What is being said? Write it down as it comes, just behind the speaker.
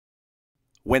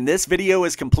When this video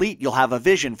is complete, you'll have a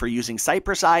vision for using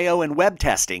Cypress I/O and web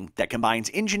testing that combines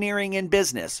engineering and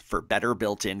business for better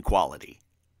built-in quality.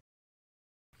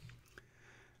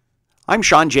 I'm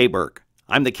Sean J. Burke.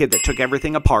 I'm the kid that took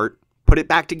everything apart, put it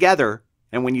back together,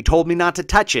 and when you told me not to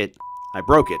touch it, I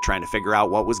broke it trying to figure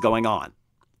out what was going on.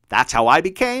 That's how I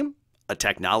became a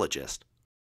technologist.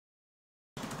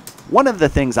 One of the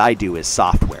things I do is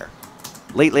software.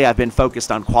 Lately, I've been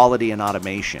focused on quality and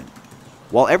automation.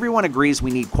 While everyone agrees we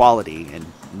need quality, and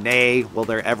nay, will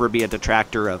there ever be a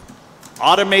detractor of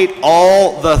automate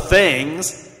all the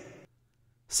things,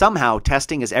 somehow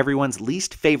testing is everyone's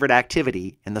least favorite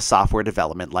activity in the software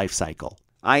development lifecycle.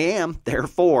 I am,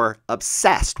 therefore,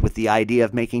 obsessed with the idea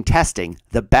of making testing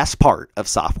the best part of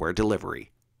software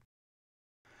delivery.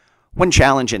 One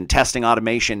challenge in testing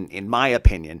automation, in my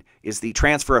opinion, is the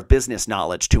transfer of business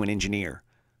knowledge to an engineer.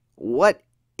 What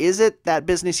is it that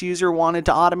business user wanted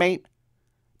to automate?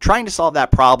 Trying to solve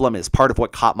that problem is part of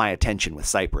what caught my attention with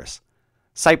Cypress.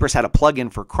 Cypress had a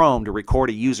plugin for Chrome to record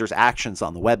a user's actions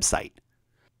on the website.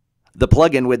 The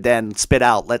plugin would then spit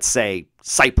out, let's say,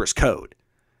 Cypress code.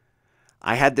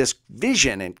 I had this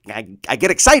vision, and I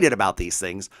get excited about these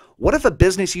things. What if a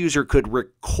business user could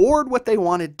record what they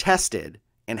wanted tested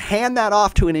and hand that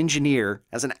off to an engineer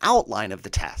as an outline of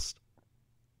the test?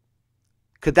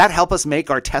 Could that help us make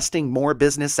our testing more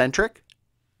business-centric?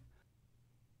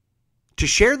 To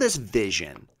share this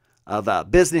vision of a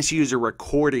business user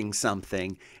recording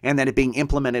something and then it being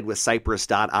implemented with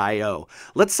Cypress.io,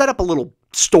 let's set up a little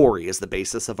story as the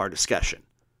basis of our discussion.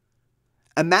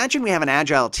 Imagine we have an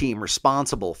agile team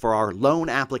responsible for our loan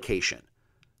application.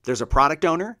 There's a product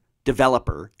owner,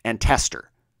 developer, and tester.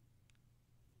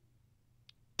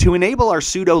 To enable our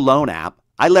pseudo loan app,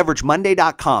 I leverage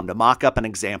Monday.com to mock up an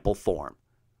example form.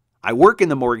 I work in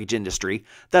the mortgage industry,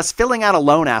 thus filling out a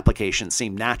loan application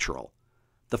seemed natural.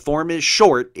 The form is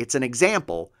short, it's an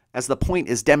example, as the point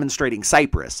is demonstrating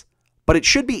Cypress, but it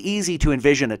should be easy to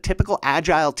envision a typical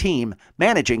agile team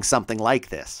managing something like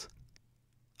this.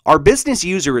 Our business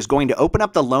user is going to open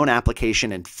up the loan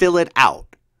application and fill it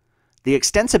out. The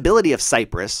extensibility of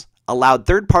Cypress allowed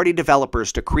third-party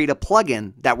developers to create a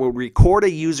plugin that will record a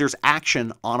user's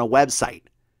action on a website.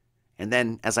 And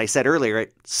then, as I said earlier,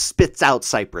 it spits out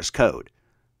Cypress code.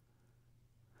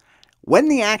 When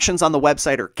the actions on the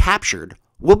website are captured,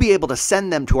 we'll be able to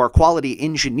send them to our quality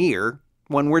engineer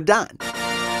when we're done.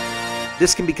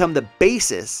 This can become the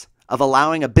basis of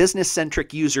allowing a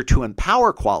business-centric user to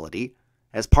empower quality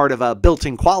as part of a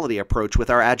built-in quality approach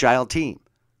with our agile team.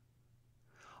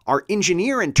 Our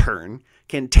engineer, in turn,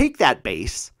 can take that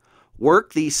base,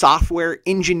 work the software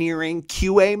engineering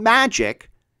QA magic,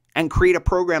 and create a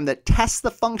program that tests the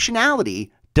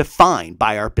functionality defined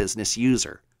by our business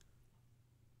user.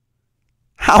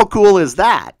 How cool is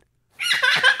that?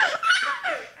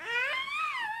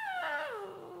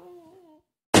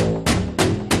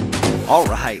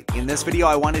 Alright, in this video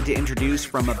I wanted to introduce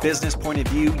from a business point of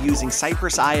view using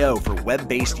Cypress I/O for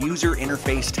web-based user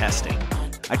interface testing.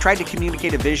 I tried to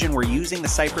communicate a vision where using the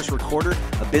Cypress recorder,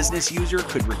 a business user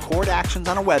could record actions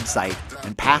on a website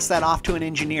and pass that off to an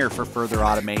engineer for further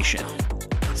automation.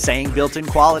 Saying built-in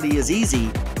quality is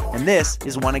easy, and this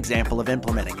is one example of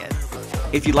implementing it.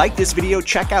 If you like this video,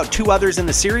 check out 2 others in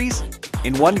the series.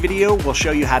 In one video, we'll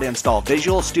show you how to install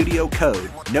Visual Studio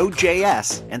Code,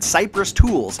 Node.js, and Cypress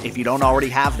tools if you don't already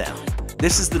have them.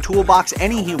 This is the toolbox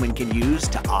any human can use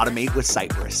to automate with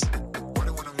Cypress.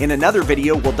 In another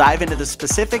video, we'll dive into the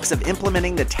specifics of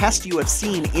implementing the test you have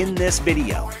seen in this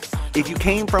video. If you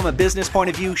came from a business point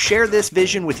of view, share this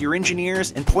vision with your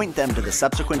engineers and point them to the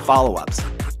subsequent follow-ups.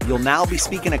 You'll now be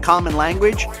speaking a common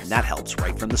language, and that helps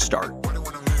right from the start.